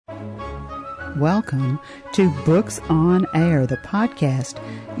Welcome to Books on Air, the podcast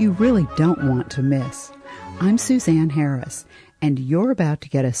you really don't want to miss. I'm Suzanne Harris, and you're about to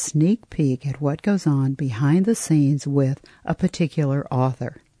get a sneak peek at what goes on behind the scenes with a particular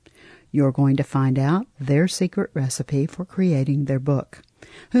author. You're going to find out their secret recipe for creating their book.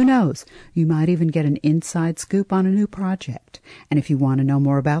 Who knows, you might even get an inside scoop on a new project. And if you want to know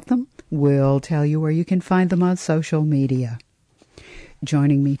more about them, we'll tell you where you can find them on social media.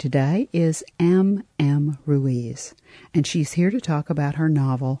 Joining me today is M.M. Ruiz, and she's here to talk about her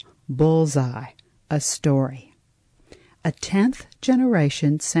novel, Bullseye, a Story. A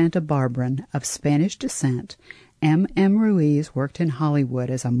 10th-generation Santa Barbaran of Spanish descent, M.M. Ruiz worked in Hollywood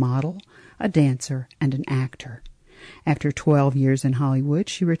as a model, a dancer, and an actor. After 12 years in Hollywood,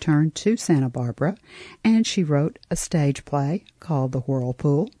 she returned to Santa Barbara, and she wrote a stage play called The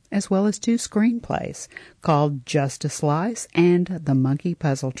Whirlpool, as well as 2 screenplays called Just a Slice and The Monkey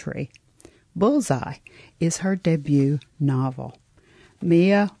Puzzle Tree. Bullseye is her debut novel.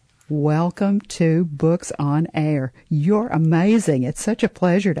 Mia, welcome to Books on Air. You're amazing. It's such a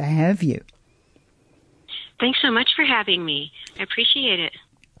pleasure to have you. Thanks so much for having me. I appreciate it.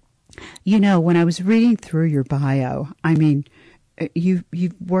 You know, when I was reading through your bio, I mean, you've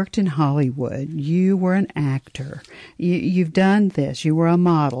worked in Hollywood, you were an actor, you've done this, you were a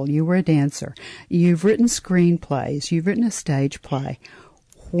model, you were a dancer, you've written screenplays, you've written a stage play.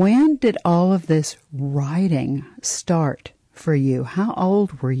 When did all of this writing start for you? How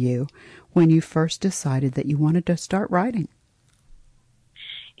old were you when you first decided that you wanted to start writing?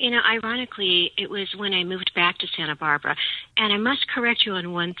 You know, ironically, it was when I moved back to Santa Barbara. And I must correct you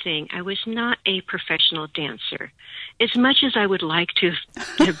on one thing. I was not a professional dancer. As much as I would like to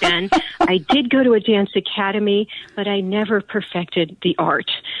have been, I did go to a dance academy, but I never perfected the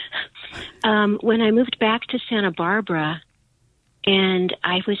art. When I moved back to Santa Barbara, and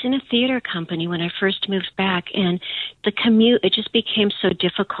I was in a theater company when I first moved back, and the commute, it just became so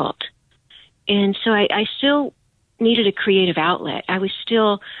difficult. And so I still needed a creative outlet.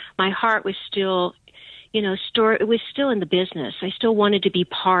 My heart was still, it was still in the business. I still wanted to be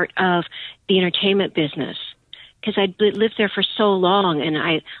part of the entertainment business because I'd lived there for so long and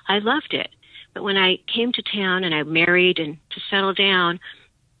I loved it. But when I came to town and I married and to settle down,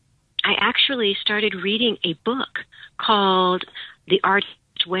 I actually started reading a book called The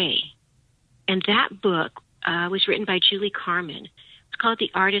Artist's Way. And that book was written by Julie Carmen. It's called The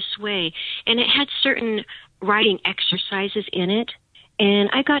Artist's Way. And it had certain writing exercises in it, and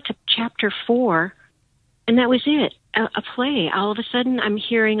I got to chapter 4, and that was it, a play. All of a sudden, I'm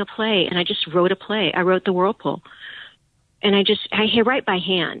hearing a play, and I just wrote a play. I wrote The Whirlpool, and I write by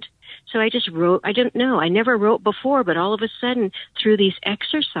hand. So I just wrote, I didn't know, I never wrote before, but all of a sudden, through these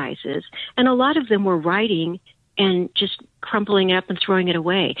exercises, and a lot of them were writing and just crumpling it up and throwing it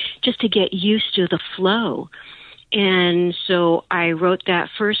away, just to get used to the flow. And so I wrote that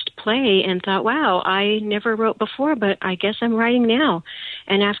first play and thought, wow, I never wrote before, but I guess I'm writing now.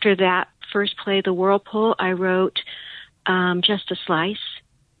 And after that first play, The Whirlpool, I wrote Just a Slice.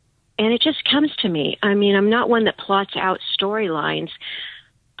 And it just comes to me. I mean, I'm not one that plots out storylines.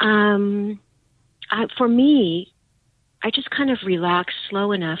 For me, I just kind of relax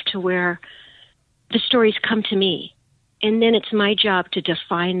slow enough to where the stories come to me. And then it's my job to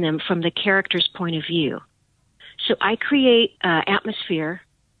define them from the character's point of view. So I create atmosphere,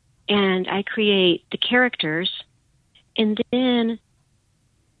 and I create the characters, and then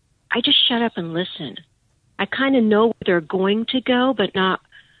I just shut up and listen. I kind of know where they're going to go, but not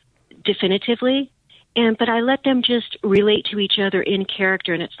definitively. But I let them just relate to each other in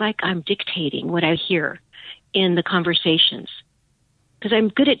character, and it's like I'm dictating what I hear in the conversations. Because I'm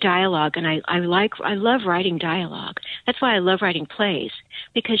good at dialogue, and I love writing dialogue. That's why I love writing plays,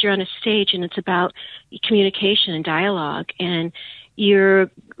 because you're on a stage and it's about communication and dialogue, and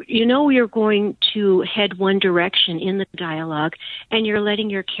you're going to head one direction in the dialogue, and you're letting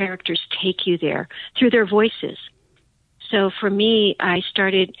your characters take you there through their voices. So for me, I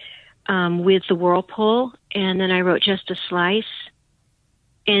started with The Whirlpool, and then I wrote Just a Slice,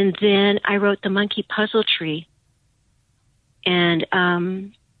 and then I wrote The Monkey Puzzle Tree. And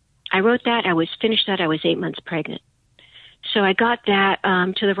I wrote that. I was 8 months pregnant. So I got that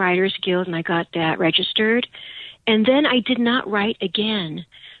to the Writers Guild, and I got that registered. And then I did not write again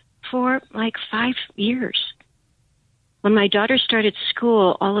for like 5 years. When my daughter started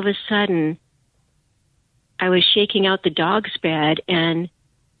school, all of a sudden, I was shaking out the dog's bed, and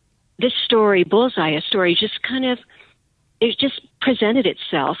this story, Bullseye, a story, it just presented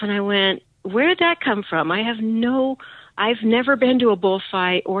itself. And I went, where did that come from? I've never been to a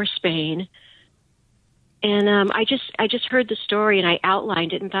bullfight or Spain. And I just heard the story, and I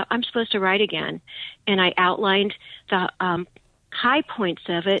outlined it and thought, I'm supposed to write again. And I outlined the high points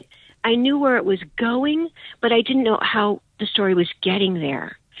of it. I knew where it was going, but I didn't know how the story was getting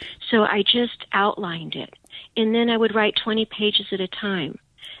there. So I just outlined it. And then I would write 20 pages at a time.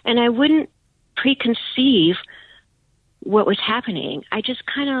 And I wouldn't preconceive what was happening. I just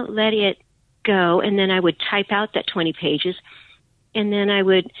kind of let it go, and then I would type out that 20 pages. And then I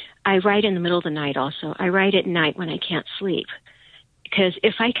write in the middle of the night also. I write at night when I can't sleep. Because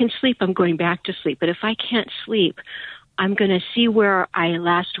if I can sleep, I'm going back to sleep. But if I can't sleep, I'm going to see where I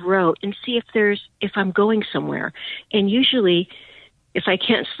last wrote and see if I'm going somewhere. And usually, if I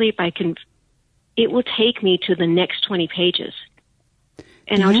can't sleep, it will take me to the next 20 pages.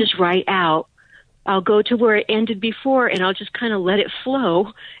 And I'll just write out. I'll go to where it ended before, and I'll just kind of let it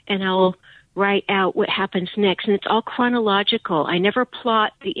flow, and I'll write out what happens next. And it's all chronological. I never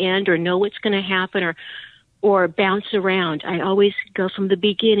plot the end or know what's going to happen or bounce around. I always go from the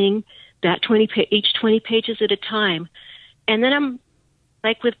beginning, each 20 pages at a time. And then I'm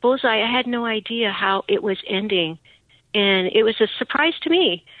like with Bullseye, I had no idea how it was ending. And it was a surprise to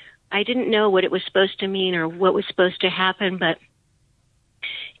me. I didn't know what it was supposed to mean or what was supposed to happen, but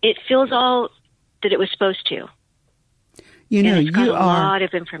it feels all that it was supposed to. You know, and it's got a lot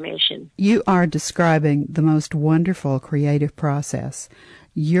of information. You are describing the most wonderful creative process.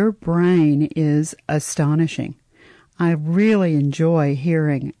 Your brain is astonishing. I really enjoy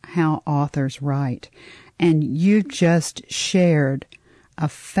hearing how authors write. And you just shared a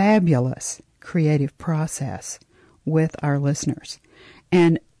fabulous creative process with our listeners.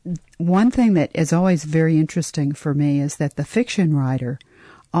 And one thing that is always very interesting for me is that the fiction writer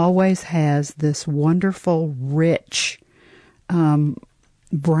always has this wonderful, rich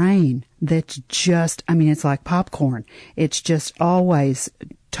brain that's just, it's like popcorn. It's just always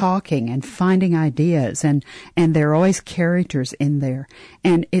talking and finding ideas, and there are always characters in there.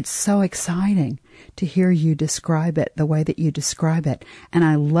 And it's so exciting to hear you describe it the way that you describe it. And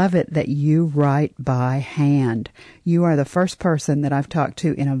I love it that you write by hand. You are the first person that I've talked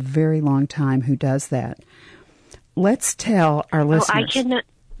to in a very long time who does that. Let's tell our listeners.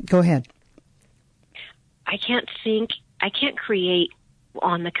 Go ahead. I can't create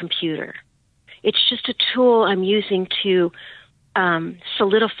on the computer. It's just a tool I'm using to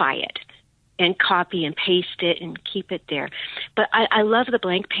solidify it and copy and paste it and keep it there. But I love the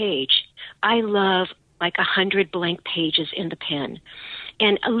blank page. I love like 100 blank pages in the pen.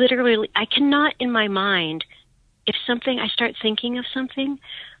 And literally, I cannot in my mind, if I start thinking of something,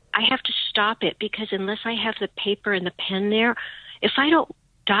 I have to stop it, because unless I have the paper and the pen there, if I don't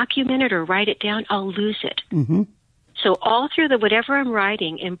document it or write it down, I'll lose it. Mm-hmm. So all through whatever I'm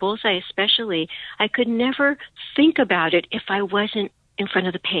writing, in Bullseye especially, I could never think about it if I wasn't in front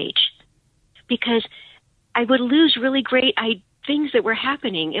of the page, because I would lose really great things that were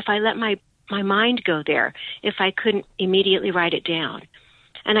happening if I let my mind go there, if I couldn't immediately write it down.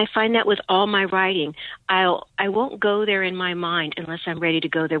 And I find that with all my writing, I won't go there in my mind unless I'm ready to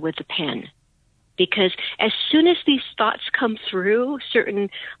go there with the pen. Because as soon as these thoughts come through, certain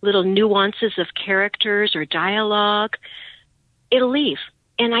little nuances of characters or dialogue, it'll leave.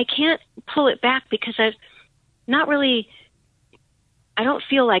 And I can't pull it back, because I don't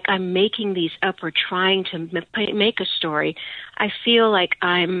feel like I'm making these up or trying to make a story. I feel like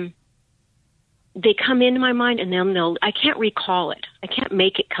they come into my mind, and I can't recall it. I can't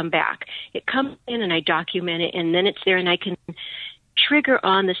make it come back. It comes in and I document it, and then it's there, and I can trigger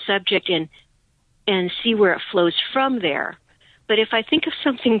on the subject and see where it flows from there. But if I think of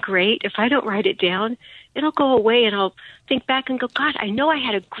something great, if I don't write it down, it'll go away, and I'll think back and go, God, I know I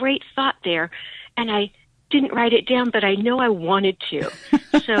had a great thought there, and I didn't write it down, but I know I wanted to.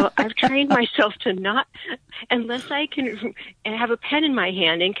 So I've trained myself to not, unless I can have a pen in my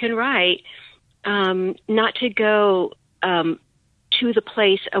hand and can write, not to go to the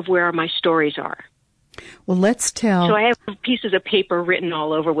place of where my stories are. Well, let's tell. So I have pieces of paper written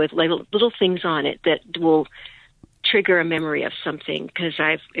all over with little things on it that will trigger a memory of something, because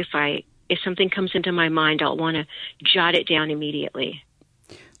if something comes into my mind, I'll want to jot it down immediately.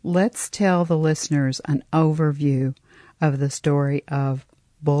 Let's tell the listeners an overview of the story of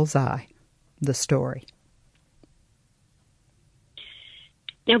Bullseye, the story.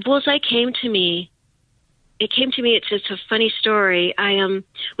 Now, Bullseye came to me. It's a funny story. I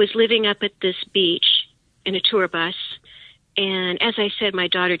was living up at this beach in a tour bus, and as I said, my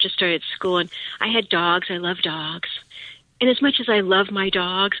daughter just started school, and I had dogs. I love dogs. And as much as I love my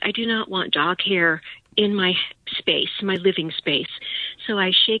dogs, I do not want dog hair in my space, my living space. So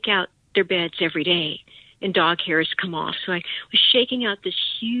I shake out their beds every day, and dog hairs come off. So I was shaking out this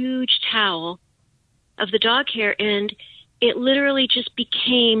huge towel of the dog hair, and it literally just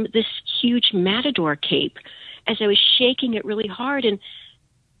became this huge matador cape as I was shaking it really hard. And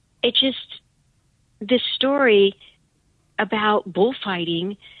it just, this story about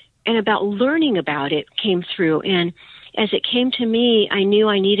bullfighting and about learning about it came through. And as it came to me, I knew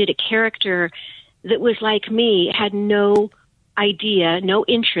I needed a character that was like me, had no idea, no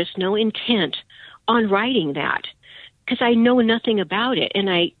interest, no intent on writing that, because I know nothing about it, and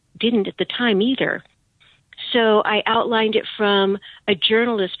I didn't at the time either. So I outlined it from a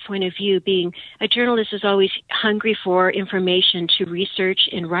journalist's point of view. Being a journalist is always hungry for information to research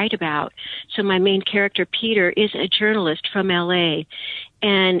and write about. So my main character, Peter, is a journalist from LA.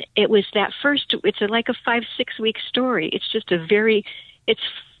 And it was that first, it's like a 5-6 week story. It's just it's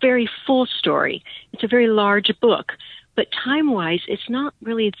very full story. It's a very large book. But time-wise, it's not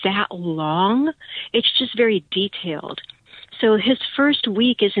really that long. It's just very detailed. So his first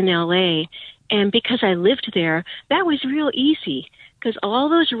week is in LA. And because I lived there, that was real easy, because all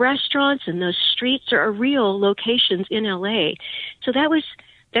those restaurants and those streets are real locations in LA. So that was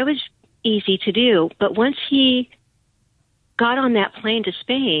easy to do. But once he got on that plane to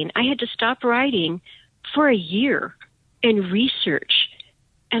Spain, I had to stop writing for a year and research.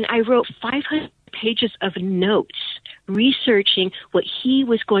 And I wrote 500 pages of notes researching what he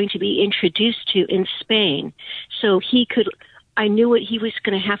was going to be introduced to in Spain. So I knew what he was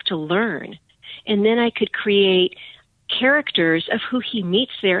going to have to learn. And then I could create characters of who he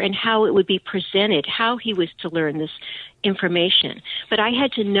meets there and how it would be presented, how he was to learn this information. But I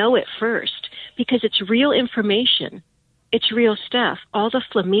had to know it first, because it's real information. It's real stuff. All the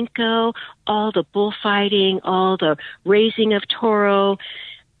flamenco, all the bullfighting, all the raising of toro,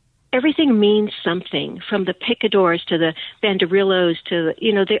 everything means something, from the picadors to the banderillos to,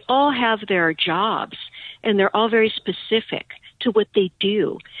 they all have their jobs, and they're all very specific to what they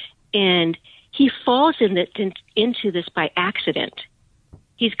do. And he falls into this by accident.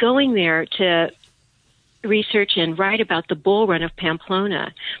 He's going there to research and write about the bull run of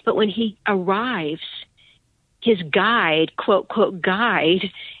Pamplona. But when he arrives, his guide, quote, quote,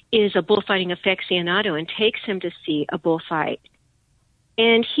 guide, is a bullfighting aficionado and takes him to see a bullfight.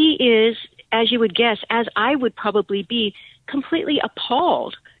 And he is, as you would guess, as I would probably be, completely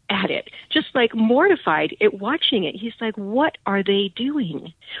appalled at it, just like mortified at watching it. He's like, what are they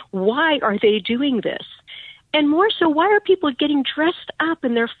doing? Why are they doing this? And more so, why are people getting dressed up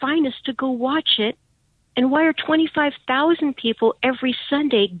in their finest to go watch it? And why are 25,000 people every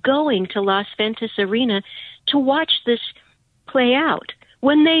Sunday going to Las Ventas Arena to watch this play out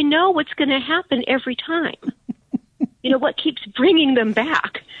when they know what's going to happen every time? What keeps bringing them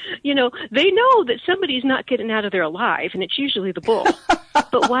back? They know that somebody's not getting out of there alive, and it's usually the bull.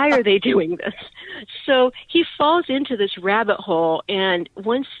 But why are they doing this? So he falls into this rabbit hole, and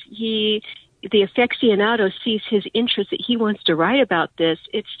once the aficionado sees his interest that he wants to write about this,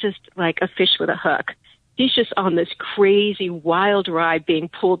 it's just like a fish with a hook. He's just on this crazy, wild ride being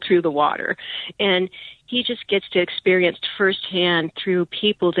pulled through the water. And he just gets to experience firsthand through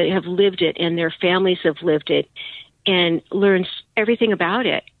people that have lived it and their families have lived it, and learns everything about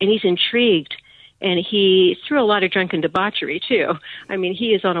it. And he's intrigued. And he, through a lot of drunken debauchery, too. I mean,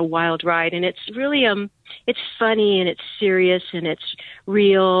 he is on a wild ride. And it's really, it's funny, and it's serious, and it's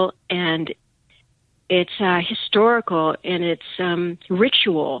real, and it's historical, and it's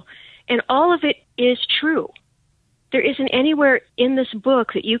ritual. And all of it is true. There isn't anywhere in this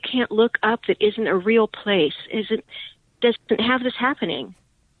book that you can't look up that isn't a real place, doesn't have this happening.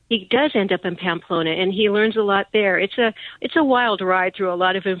 He does end up in Pamplona, and he learns a lot there. It's a wild ride through a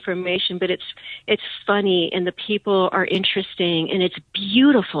lot of information, but it's funny, and the people are interesting, and it's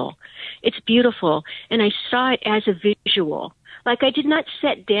beautiful. It's beautiful, and I saw it as a visual. Like, I did not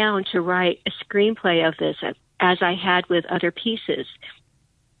sit down to write a screenplay of this as I had with other pieces.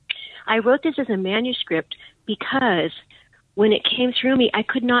 I wrote this as a manuscript because when it came through me, I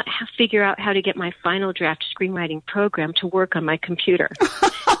could not figure out how to get my final draft screenwriting program to work on my computer.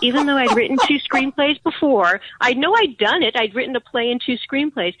 Even though I'd written 2 screenplays before, I know I'd done it. I'd written a play and 2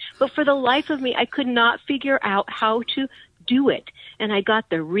 screenplays. But for the life of me, I could not figure out how to do it. And I got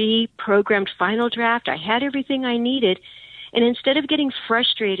the reprogrammed final draft. I had everything I needed. And instead of getting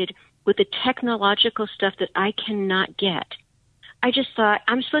frustrated with the technological stuff that I cannot get, I just thought,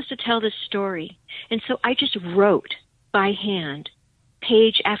 I'm supposed to tell this story. And so I just wrote by hand,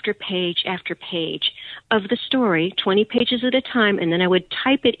 page after page after page of the story, 20 pages at a time, and then I would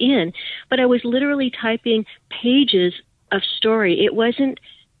type it in. But I was literally typing pages of story. It wasn't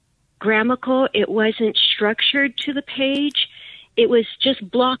grammatical. It wasn't structured to the page. It was just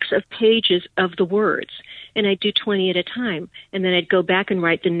blocks of pages of the words. And I'd do 20 at a time. And then I'd go back and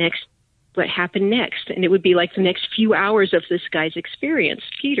write the next what happened next. And it would be like the next few hours of this guy's experience,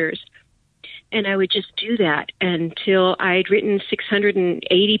 Peter's. And I would just do that until I'd written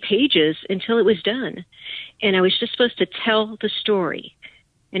 680 pages until it was done. And I was just supposed to tell the story.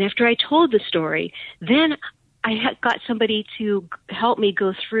 And after I told the story, then I had got somebody to help me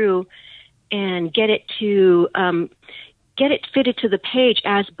go through and get it fitted to the page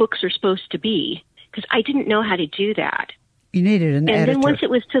as books are supposed to be, because I didn't know how to do that. You needed an editor. And then once it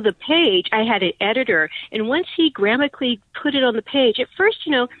was to the page, I had an editor. And once he grammatically put it on the page, at first,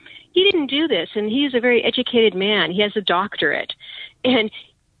 he didn't do this, and he's a very educated man. He has a doctorate. And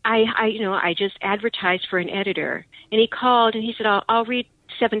I just advertised for an editor. And he called, and he said, I'll read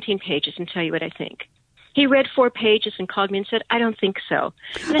 17 pages and tell you what I think. He read 4 pages and called me and said, I don't think so.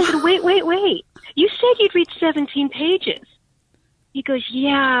 And I said, wait. You said you'd read 17 pages. He goes,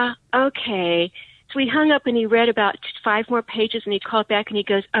 yeah, okay. So he hung up and he read about 5 more pages and he called back and he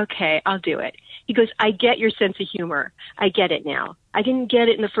goes, okay, I'll do it. He goes, I get your sense of humor. I get it now. I didn't get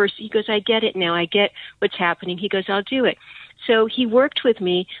it in the first. He goes, I get it now. I get what's happening. He goes, I'll do it. So he worked with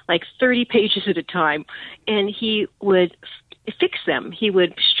me like 30 pages at a time, and he would fix them. He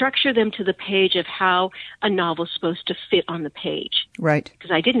would structure them to the page of how a novel's supposed to fit on the page. Right.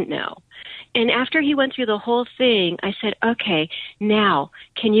 Because I didn't know. And after he went through the whole thing, I said, okay, now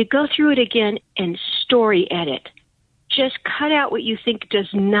can you go through it again and story edit? Just cut out what you think does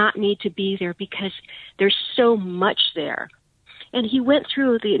not need to be there, because there's so much there. And he went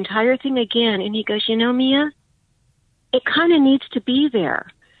through the entire thing again, and he goes, Mia, it kind of needs to be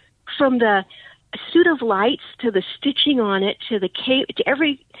there. From the suit of lights to the stitching on it to the cape, to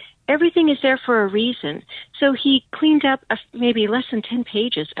everything is there for a reason. So he cleaned up maybe less than 10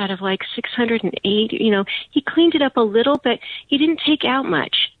 pages out of like 680. He cleaned it up a little, but he didn't take out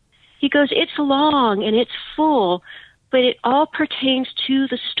much. He goes, it's long and it's full, but it all pertains to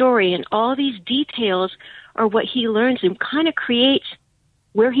the story, and all these details are what he learns and kind of creates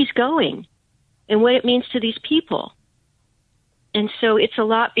where he's going and what it means to these people. And so it's a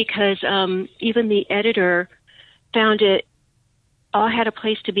lot, because even the editor found it all had a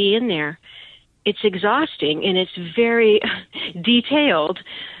place to be in there. It's exhausting and it's very detailed,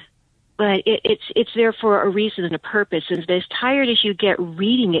 but it's there for a reason and a purpose. And as tired as you get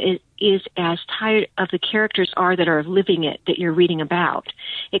reading it is as tired of the characters are that are living it, that you're reading about.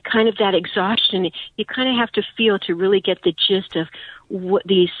 It kind of, that exhaustion, you kind of have to feel to really get the gist of what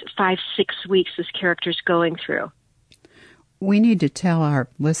these 5-6 weeks this character's going through. We need to tell our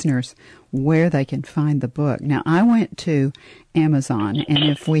listeners where they can find the book. Now, I went to Amazon, and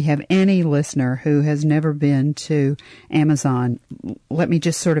if we have any listener who has never been to Amazon, let me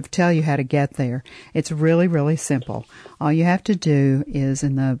just sort of tell you how to get there. It's really, really simple. All you have to do is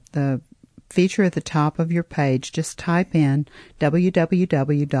in the feature at the top of your page, just type in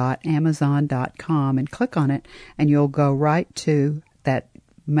www.amazon.com and click on it, and you'll go right to that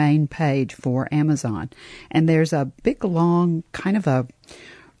main page for Amazon. And there's a big, long, kind of a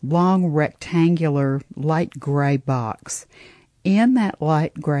long rectangular light gray box. In that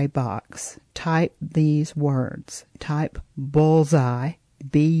light gray box, type these words. Type bullseye,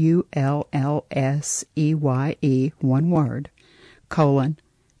 Bullseye, one word, colon,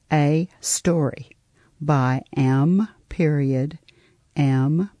 a story by M.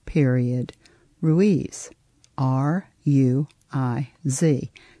 Ruiz, R-U-I-Z.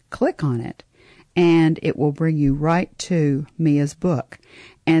 Click on it, and it will bring you right to Mia's book.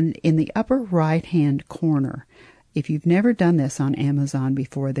 And in the upper right-hand corner, if you've never done this on Amazon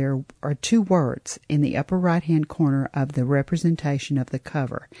before, there are 2 words in the upper right-hand corner of the representation of the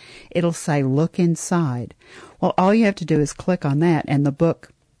cover. It'll say, look inside. Well, all you have to do is click on that, and the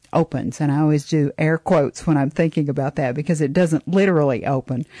book opens. And I always do air quotes when I'm thinking about that, because it doesn't literally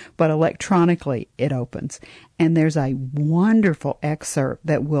open, but electronically it opens. And there's a wonderful excerpt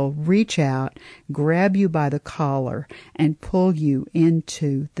that will reach out, grab you by the collar, and pull you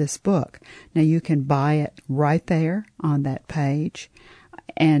into this book. Now, you can buy it right there on that page,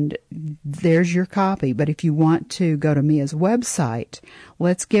 and there's your copy. But if you want to go to Mia's website,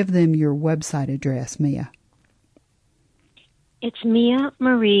 let's give them your website address, Mia. It's Mia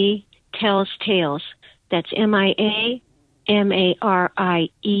Marie Tells Tales. That's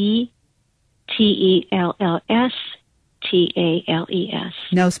MiaMarieTellsTales.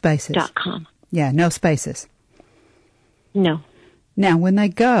 No spaces. .com. Yeah, no spaces. No. Now, when they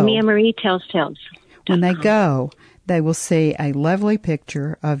go, Mia Marie Tells Tales. When they go, they will see a lovely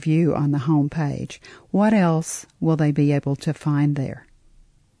picture of you on the home page. What else will they be able to find there?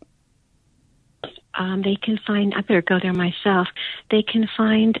 They can find, I better go there myself. They can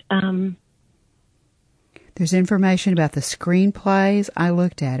find, There's information about the screenplays. I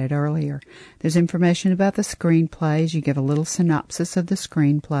looked at it earlier. There's information about the screenplays. You give a little synopsis of the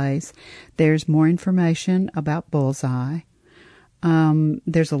screenplays. There's more information about Bullseye.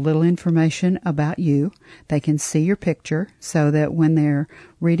 There's a little information about you. They can see your picture so that when they're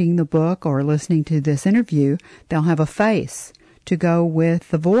reading the book or listening to this interview, they'll have a face to go with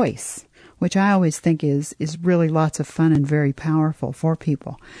the voice, which I always think is really lots of fun and very powerful for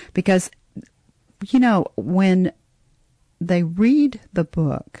people. Because, you know, when they read the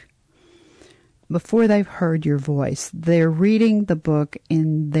book, before they've heard your voice, they're reading the book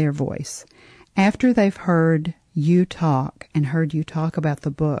in their voice. After they've heard you talk and heard you talk about the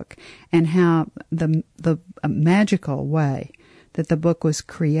book and how the magical way that the book was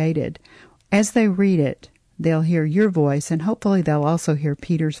created, as they read it, they'll hear your voice, and hopefully they'll also hear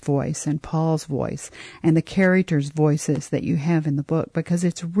Peter's voice and Paul's voice and the characters' voices that you have in the book, because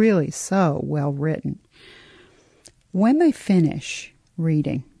it's really so well written. When they finish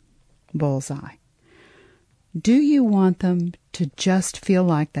reading Bullseye, do you want them to just feel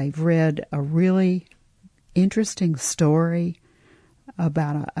like they've read a really interesting story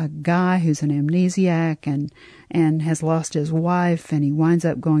about a guy who's an amnesiac and has lost his wife, and he winds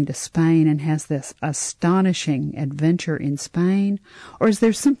up going to Spain and has this astonishing adventure in Spain? Or is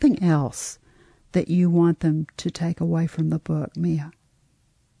there something else that you want them to take away from the book, Mia?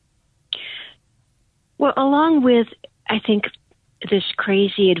 Well, along with, I think, this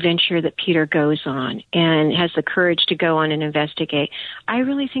crazy adventure that Peter goes on and has the courage to go on and investigate, I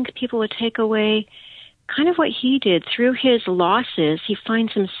really think people would take away kind of what he did. Through his losses, he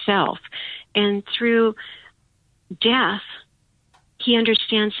finds himself. And through death, he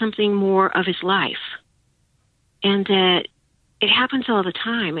understands something more of his life. And that it happens all the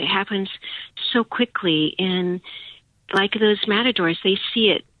time. It happens so quickly. And like those matadors, they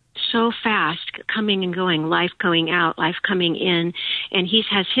see it so fast, coming and going, life going out, life coming in. And he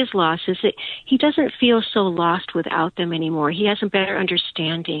has his losses. That he doesn't feel so lost without them anymore. He has a better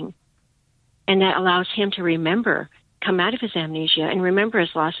understanding. And that allows him to remember, come out of his amnesia and remember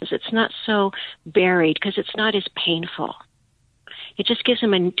his losses. It's not so buried because it's not as painful. It just gives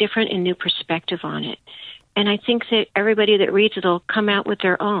him a different and new perspective on it. And I think that everybody that reads it will come out with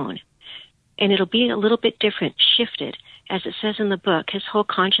their own. And it'll be a little bit different, shifted. As it says in the book, his whole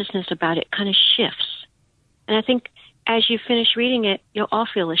consciousness about it kind of shifts. And I think as you finish reading it, you'll all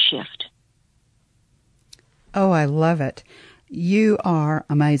feel a shift. Oh, I love it. You are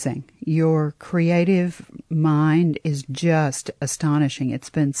amazing. Your creative mind is just astonishing. It's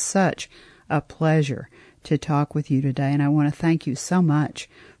been such a pleasure to talk with you today, and I want to thank you so much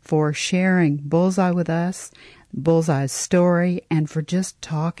for sharing Bullseye with us, Bullseye's story, and for just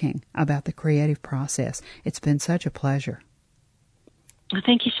talking about the creative process. It's been such a pleasure. Well,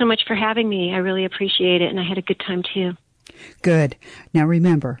 thank you so much for having me. I really appreciate it, and I had a good time too. Good. Now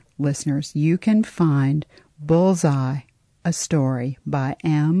remember, listeners, you can find Bullseye, a story by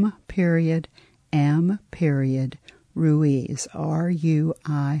M. Ruiz,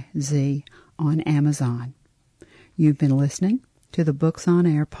 R-U-I-Z, on Amazon. You've been listening to the Books on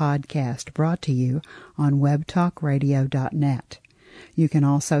Air podcast, brought to you on webtalkradio.net. You can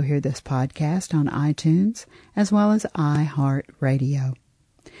also hear this podcast on iTunes as well as iHeartRadio.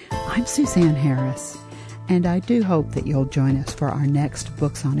 I'm Suzanne Harris, and I do hope that you'll join us for our next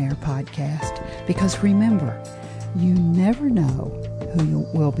Books on Air podcast, because remember, you never know who you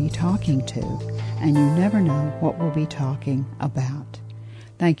will be talking to, and you never know what we'll be talking about.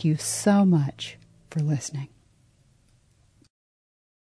 Thank you so much for listening.